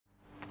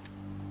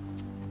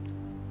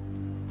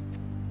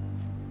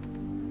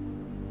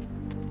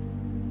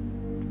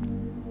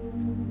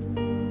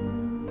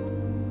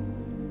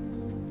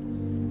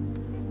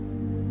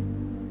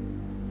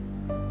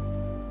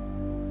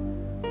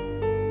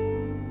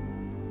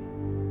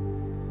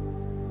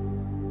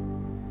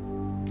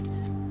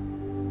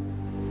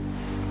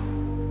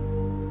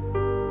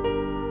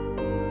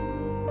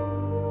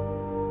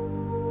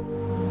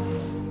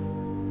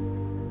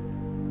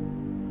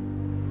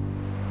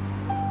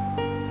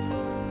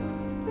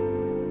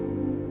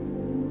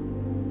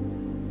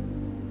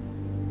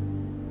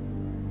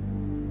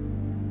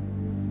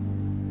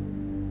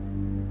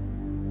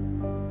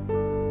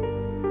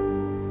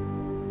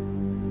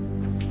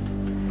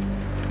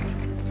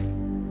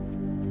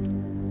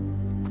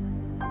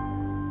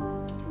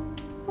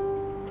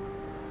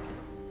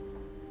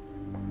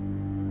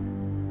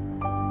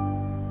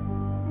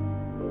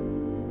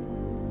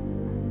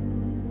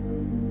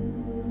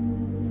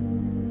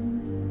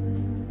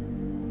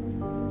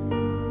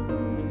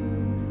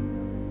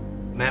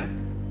Ma'am,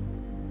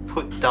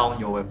 put down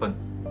your weapon.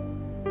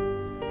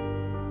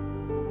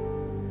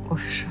 我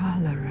杀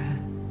了人。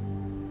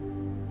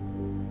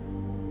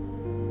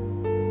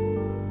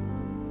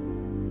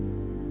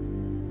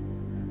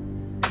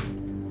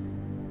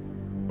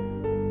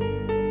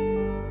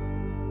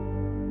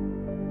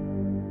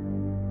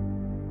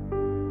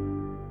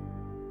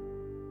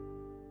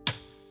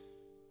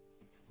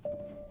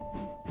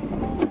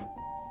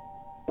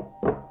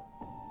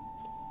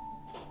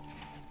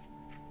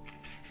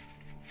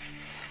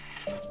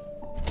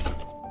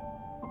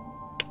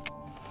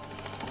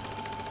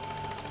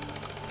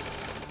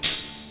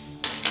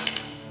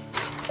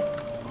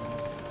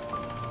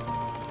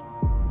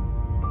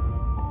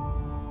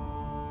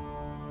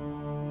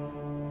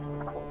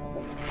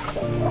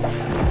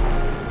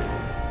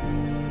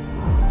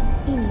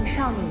一名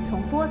少女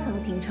从多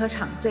层停车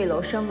场坠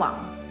楼身亡，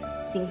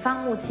警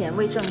方目前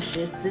未证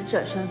实死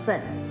者身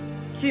份。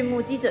据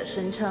目击者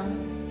声称，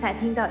在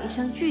听到一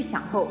声巨响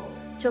后，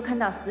就看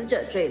到死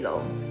者坠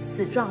楼，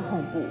死状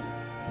恐怖。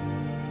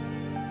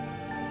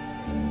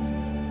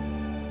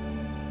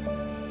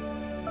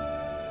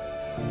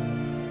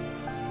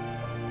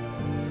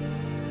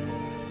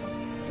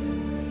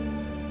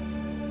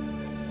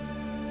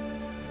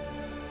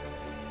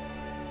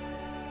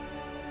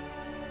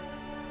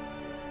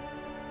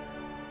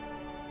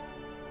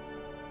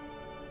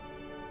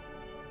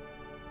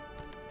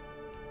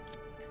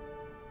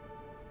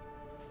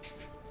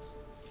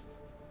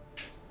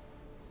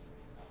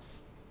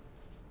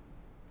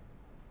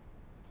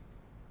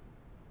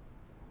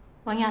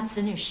王雅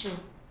慈女士，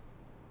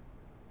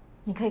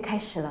你可以开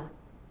始了。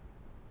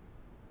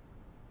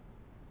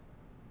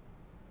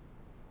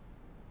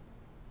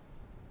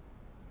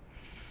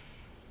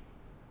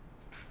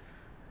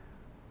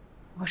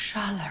我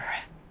杀了人，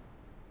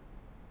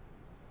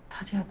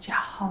他叫贾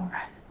浩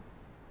然，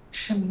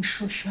是名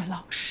数学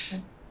老师。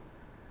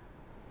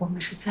我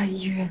们是在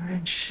医院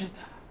认识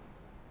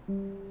的。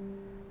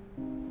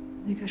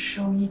那个时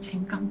候疫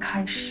情刚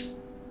开始，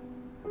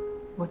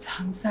我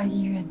常在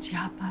医院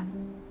加班。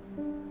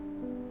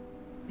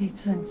那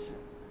阵子，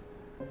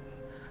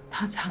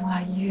他常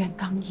来医院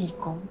当义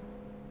工。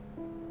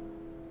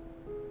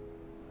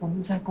我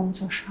们在工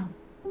作上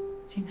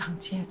经常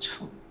接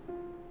触。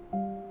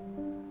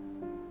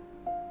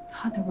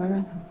他的为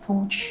人很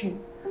风趣，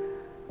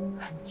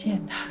很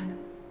健谈。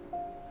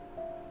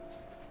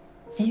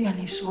医院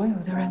里所有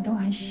的人都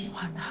很喜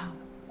欢他。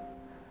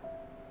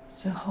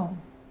之后，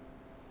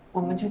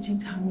我们就经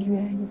常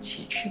约一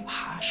起去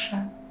爬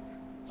山、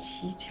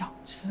骑脚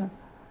车、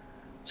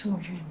做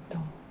运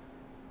动。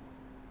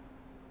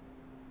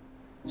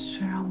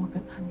虽然我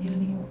跟他年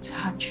龄有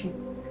差距，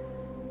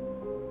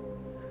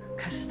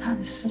可是他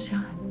的思想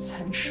很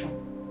成熟，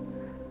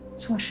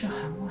做事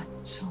很稳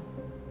重。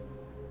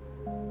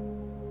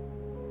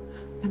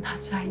跟他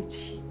在一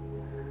起，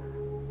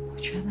我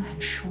觉得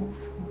很舒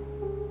服。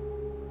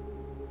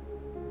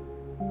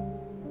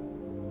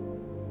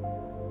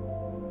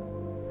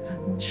可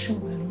能是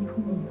我离婚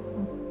以后，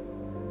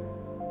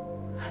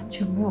很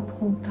久没有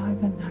碰到一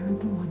个男人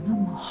对我那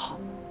么好。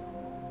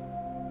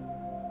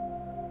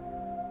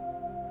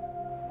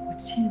我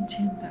渐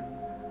渐的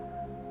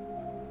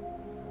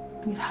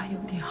对他有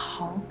点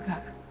好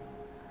感，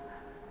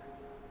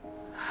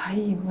还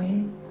以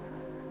为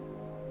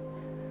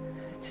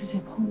自己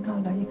碰到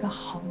了一个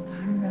好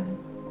男人，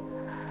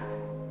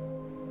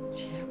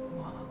结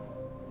果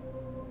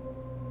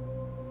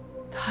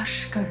他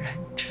是个人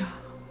渣。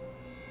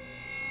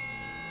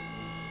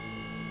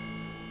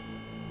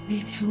那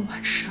天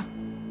晚上，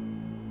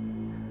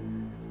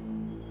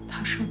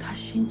他说他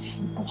心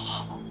情不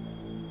好，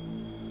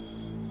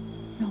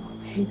让我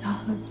陪他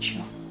喝酒。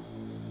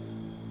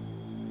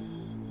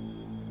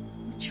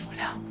我酒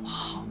量不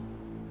好，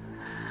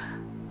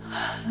喝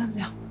了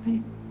2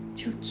杯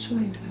就醉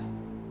了。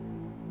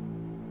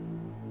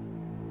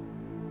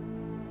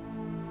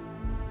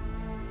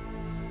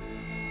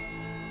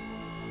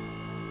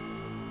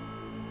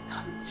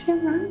他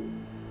竟然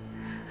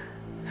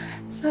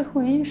在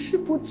我意识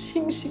不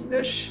清醒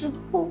的时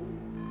候，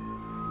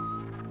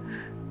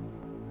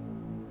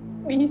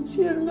迷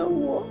奸了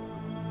我，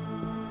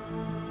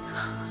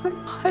还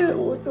拍了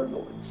我的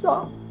裸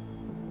照。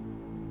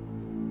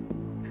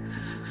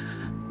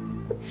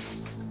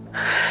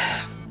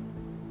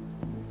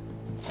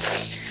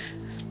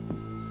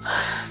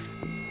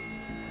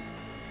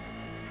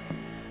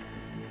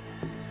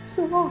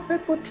之后还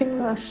不停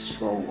地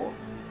说我，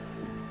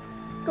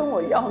跟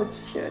我要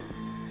钱。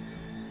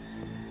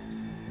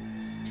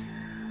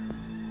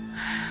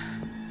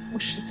我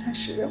实在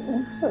是忍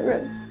无可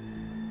忍，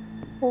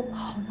我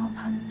跑到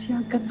他的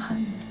家跟他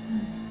理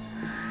论，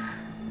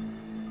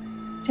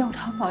叫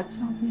他把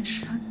照片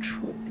删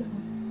除掉，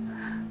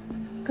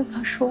跟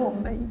他说我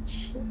没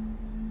钱，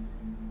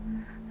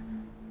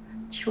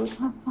求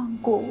他放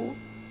过我，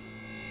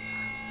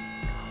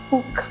他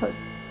不肯。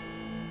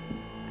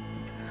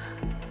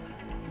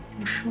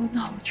我说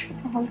那我去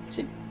报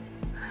警，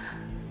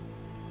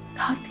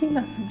他听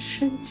了很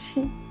生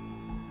气。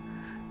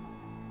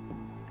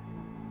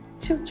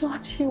就抓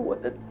起我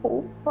的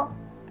头发，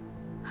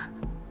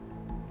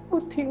不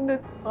停地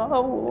打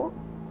我，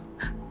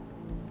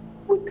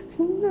不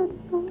停地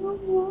打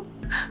我，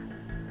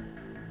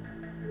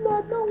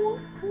打到我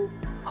很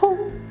痛，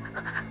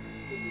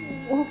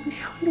我没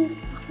有力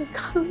反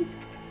抗，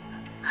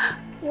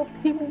我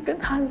拼命跟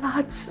他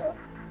拉扯，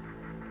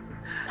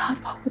他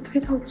把我推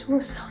到桌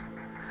上，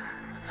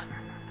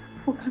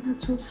我看到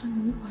桌上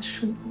有一把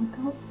水果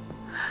刀，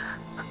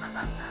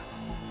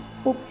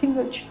我拼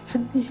了全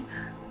力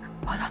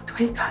把他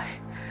推开，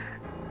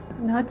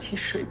拿起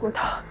水果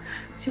刀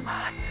就把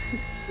他刺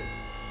死。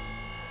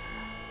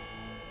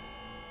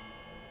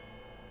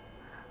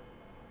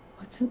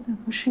我真的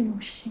不是有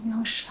心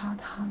要杀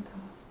他的。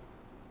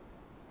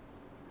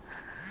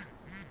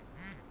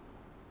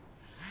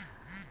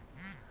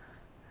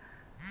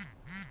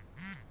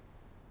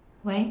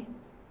喂，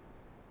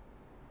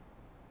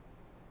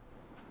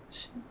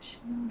是有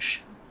心要杀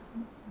他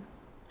的。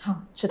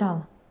好，知道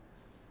了。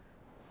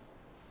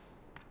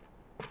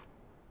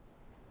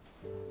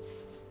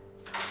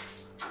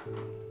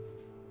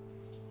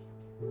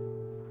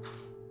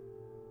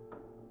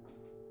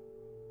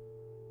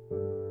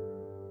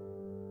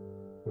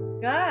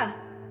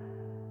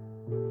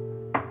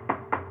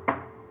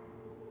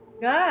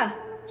哥，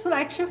出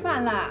来吃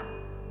饭了。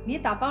你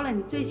打包了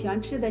你最喜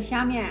欢吃的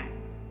虾面。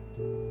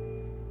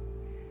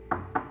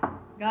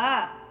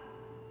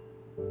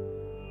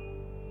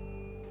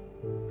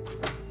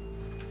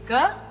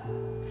哥，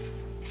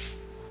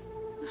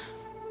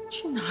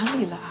去哪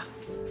里了？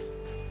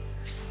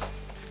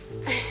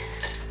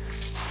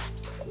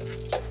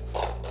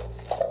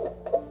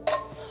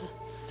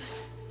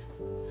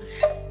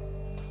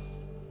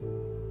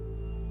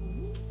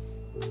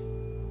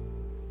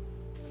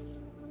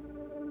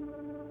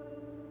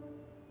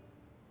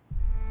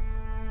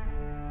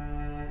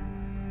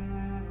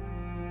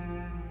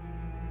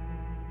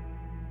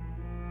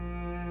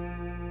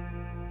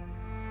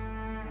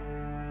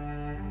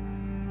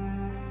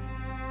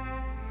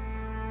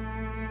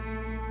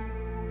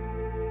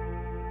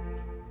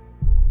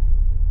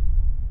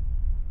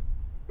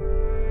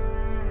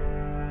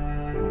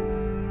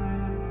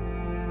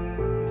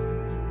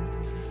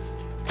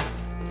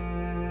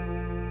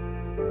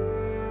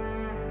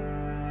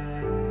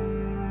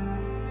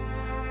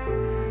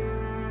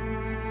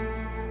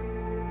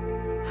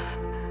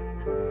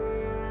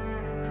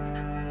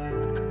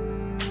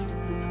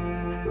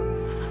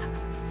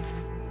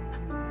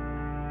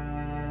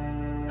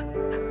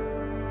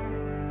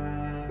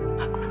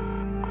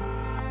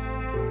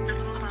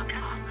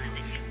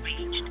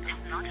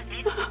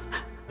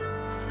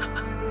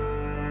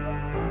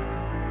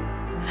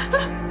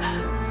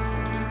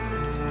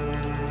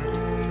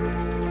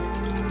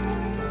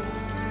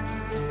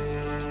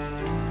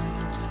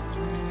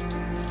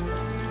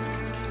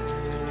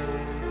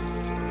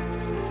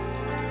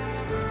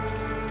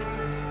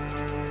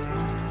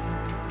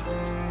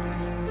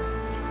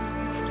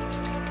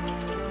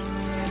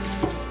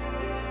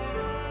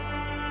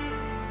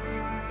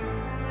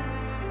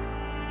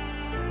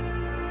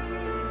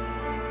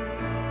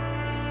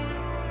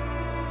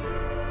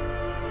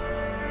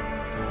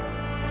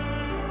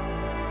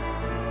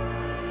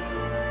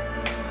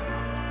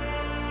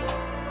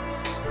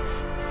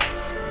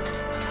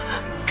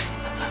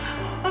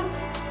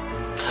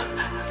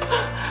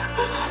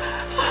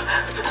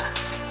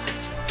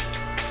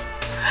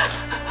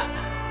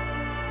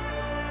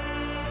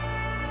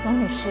王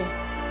女士，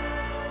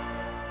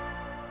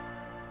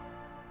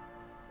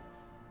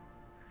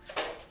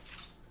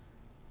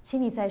请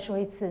你再说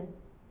一次，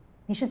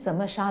你是怎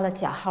么杀了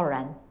贾浩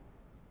然？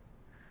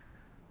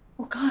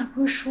我刚才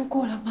不是说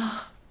过了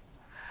吗？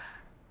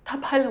他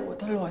拍了我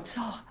的裸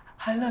照，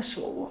还勒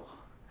索我。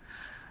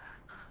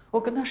我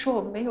跟他说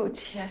我没有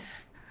钱，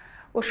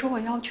我说我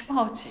要去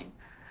报警，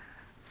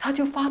他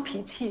就发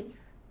脾气，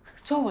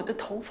抓我的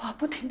头发，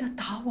不停地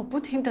打我，不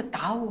停地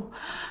打我。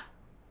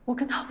我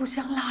跟他互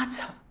相拉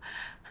扯，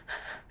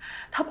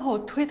他把我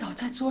推倒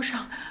在桌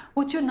上，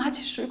我就拿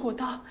起水果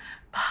刀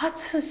把他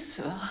刺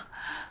死了。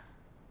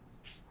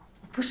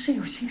我不是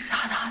有心杀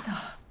他的。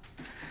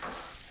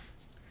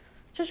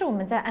这是我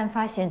们在案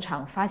发现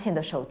场发现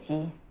的手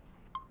机。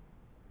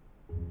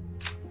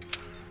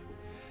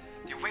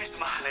你为什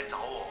么还来找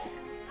我？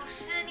老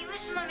师，你为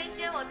什么没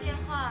接我电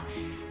话？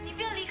你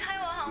不要离开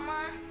我好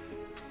吗？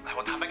哎，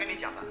我坦白跟你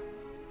讲吧，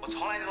我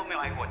从来都没有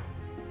爱过你。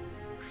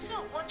可是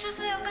我就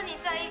是要跟你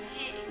在一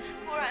起，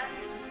不然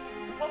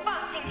我报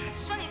警，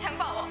说你强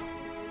暴我。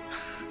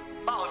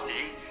报警？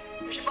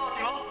你去报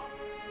警喽！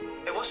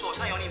哎，我手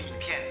上有你的影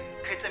片，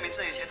可以证明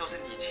这一切都是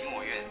你情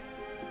我愿。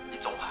你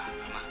走吧，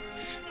好吗？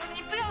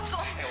你不要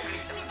走！哎，我跟你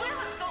讲，你不要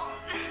走！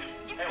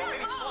你不哎，我要跟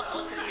你说走！很多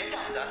事，你别这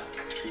样子啊！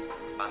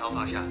把刀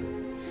放下。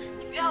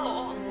你不要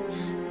我，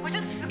我就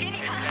死给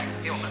你看！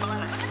给我们慢慢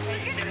来。我就死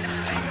给你看！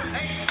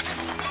哎。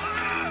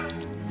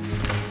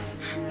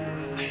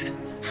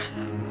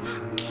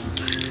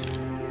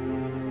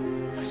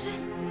老师，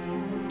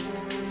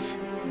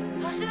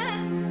老师，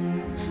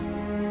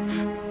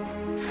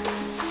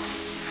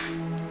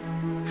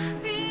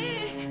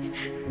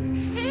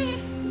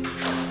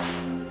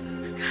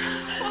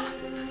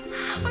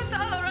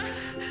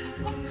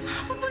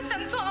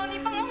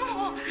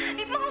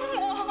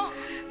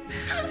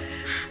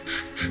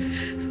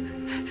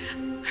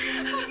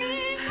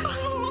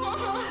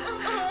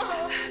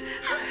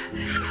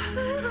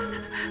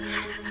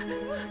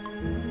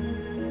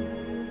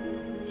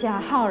贾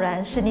浩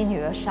然是你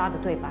女儿杀的，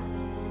对吧？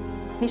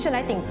你是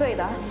来顶罪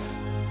的。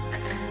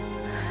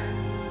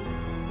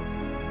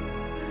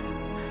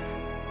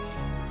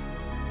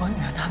我女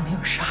儿她没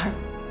有杀人，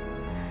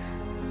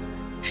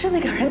是那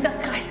个人在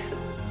开始，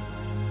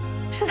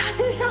是他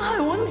先伤害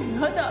我女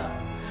儿的。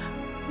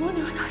我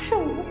女儿她是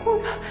无辜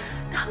的，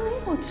她没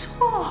有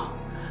错，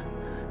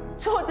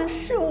错的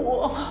是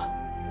我，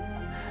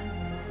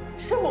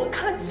是我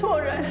看错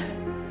人，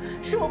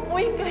是我不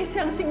应该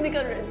相信那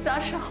个人家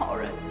是好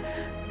人，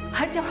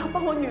还叫他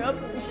帮我女儿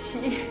补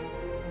习。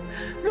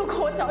如果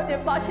我早点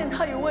发现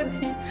她有问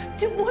题，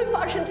就不会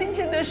发生今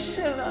天的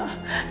事了。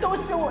都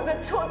是我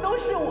的错，都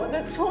是我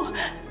的错。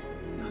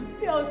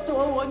不要捉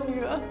我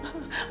女儿，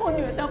我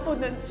女儿她不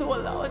能坐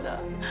牢的，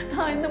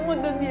她还那么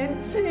的年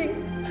轻。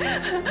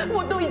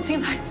我都已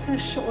经来自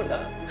首了，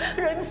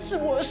人是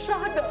我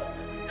杀的，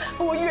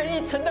我愿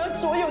意承担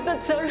所有的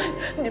责任。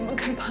你们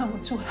可以判我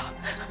坐牢，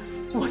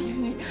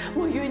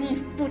我愿意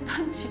负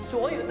担起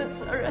所有的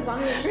责任。王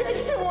女士，人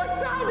是我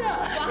杀的，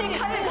你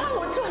可以判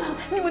我坐牢，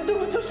你们对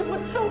我做什么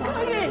都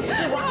可以。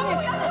王女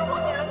士，不要捉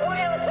我女儿，不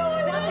要捉我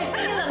女儿。王女士，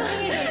你冷静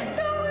一点。她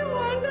会完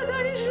的，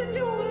她一生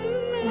就完了。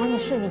王女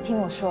士，你听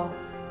我说。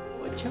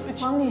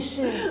王女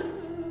士，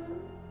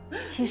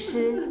其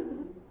实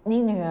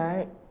你女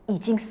儿已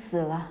经死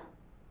了，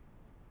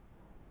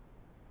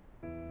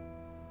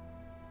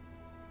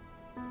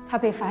她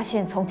被发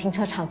现从停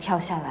车场跳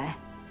下来。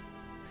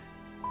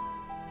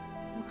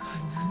不可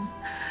能！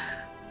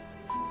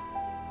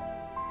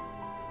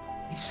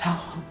你撒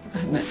谎，不可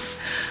能！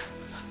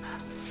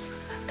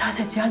她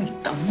在家里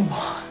等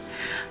我，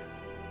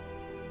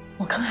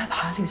我刚才把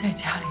她留在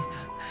家里呢。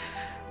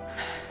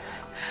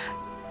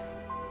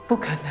不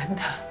可能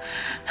的！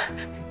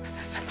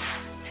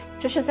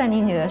这是在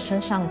你女儿身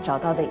上找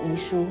到的遗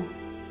书。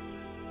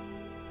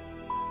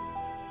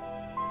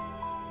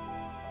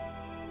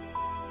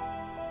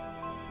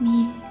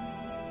咪，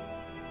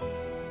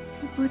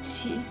对不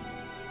起，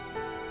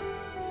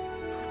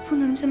我不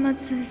能这么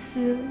自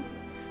私，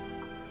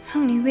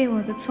让你为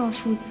我的错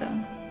负责。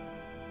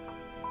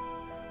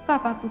爸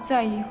爸不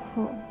在以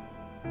后，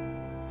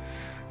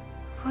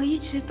我一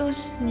直都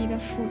是你的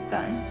负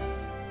担。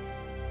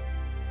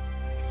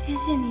谢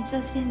谢你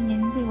这些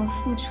年为我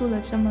付出了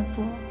这么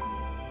多，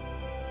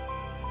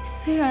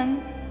虽然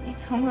你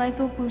从来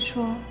都不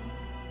说，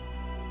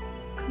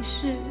可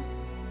是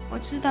我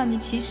知道你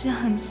其实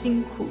很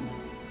辛苦，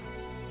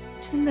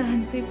真的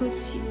很对不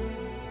起，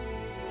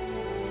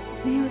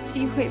没有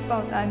机会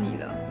报答你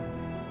了。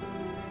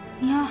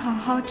你要好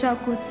好照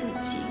顾自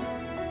己，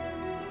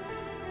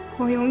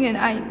我永远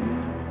爱你。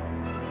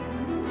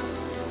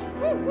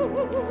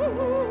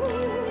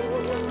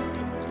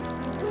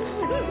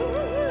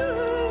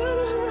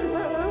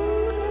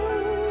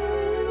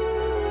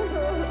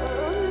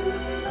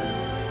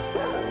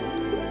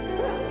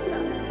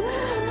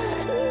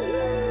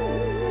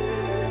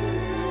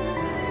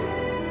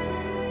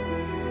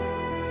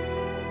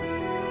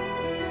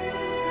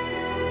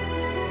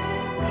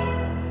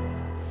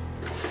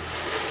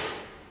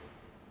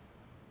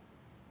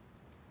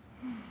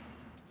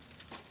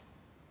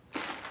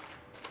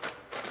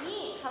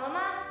你好了吗？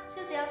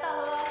车子要到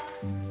了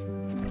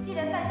哦，记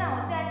得带上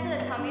我最爱吃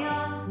的炒面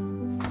哦。